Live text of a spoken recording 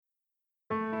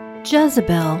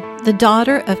Jezebel, the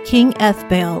daughter of King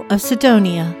Ethbaal of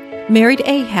Sidonia, married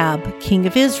Ahab, king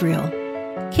of Israel.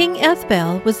 King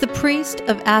Ethbaal was the priest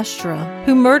of Ashtoreth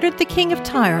who murdered the king of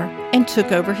Tyre and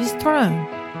took over his throne.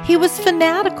 He was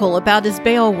fanatical about his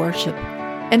Baal worship,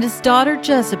 and his daughter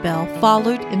Jezebel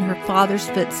followed in her father's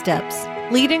footsteps,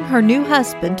 leading her new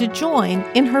husband to join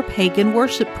in her pagan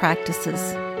worship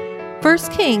practices.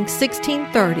 1 Kings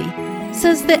 16:30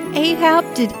 says that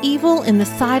Ahab did evil in the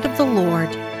sight of the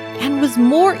Lord and was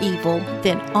more evil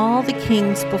than all the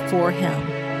kings before him.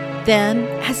 Then,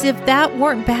 as if that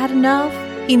weren't bad enough,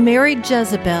 he married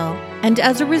Jezebel, and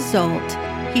as a result,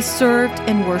 he served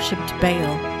and worshipped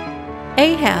Baal.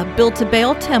 Ahab built a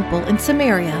Baal temple in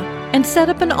Samaria and set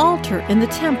up an altar in the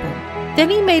temple.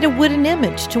 Then he made a wooden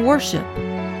image to worship.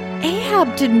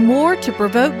 Ahab did more to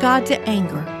provoke God to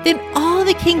anger than all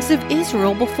the kings of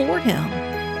Israel before him.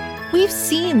 We've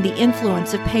seen the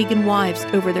influence of pagan wives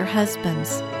over their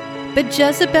husbands, but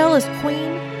Jezebel, as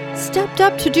queen, stepped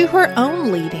up to do her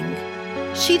own leading.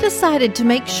 She decided to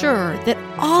make sure that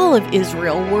all of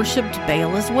Israel worshipped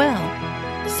Baal as well.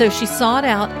 So she sought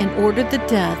out and ordered the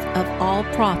death of all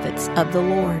prophets of the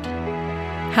Lord.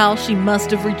 How she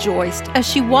must have rejoiced as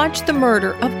she watched the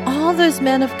murder of all those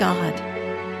men of God.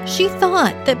 She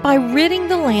thought that by ridding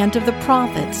the land of the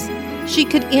prophets, she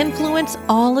could influence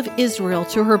all of Israel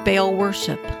to her Baal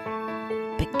worship.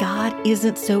 But God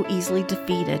isn't so easily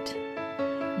defeated.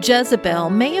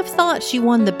 Jezebel may have thought she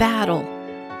won the battle,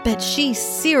 but she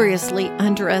seriously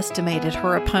underestimated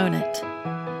her opponent.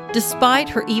 Despite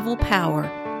her evil power,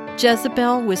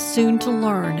 Jezebel was soon to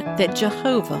learn that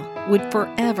Jehovah would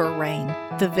forever reign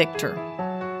the victor.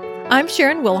 I'm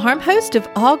Sharon Wilharm, host of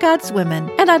All God's Women,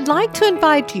 and I'd like to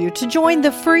invite you to join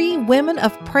the free Women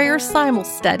of Prayer Simul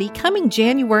Study coming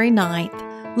January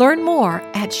 9th. Learn more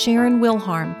at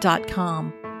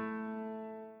SharonWilharm.com.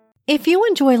 If you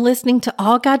enjoy listening to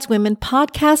All God's Women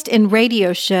podcast and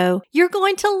radio show, you're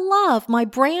going to love my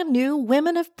brand new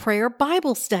Women of Prayer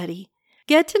Bible study.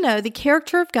 Get to know the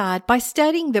character of God by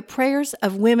studying the prayers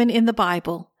of women in the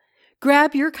Bible.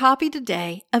 Grab your copy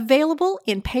today, available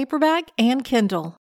in paperback and Kindle.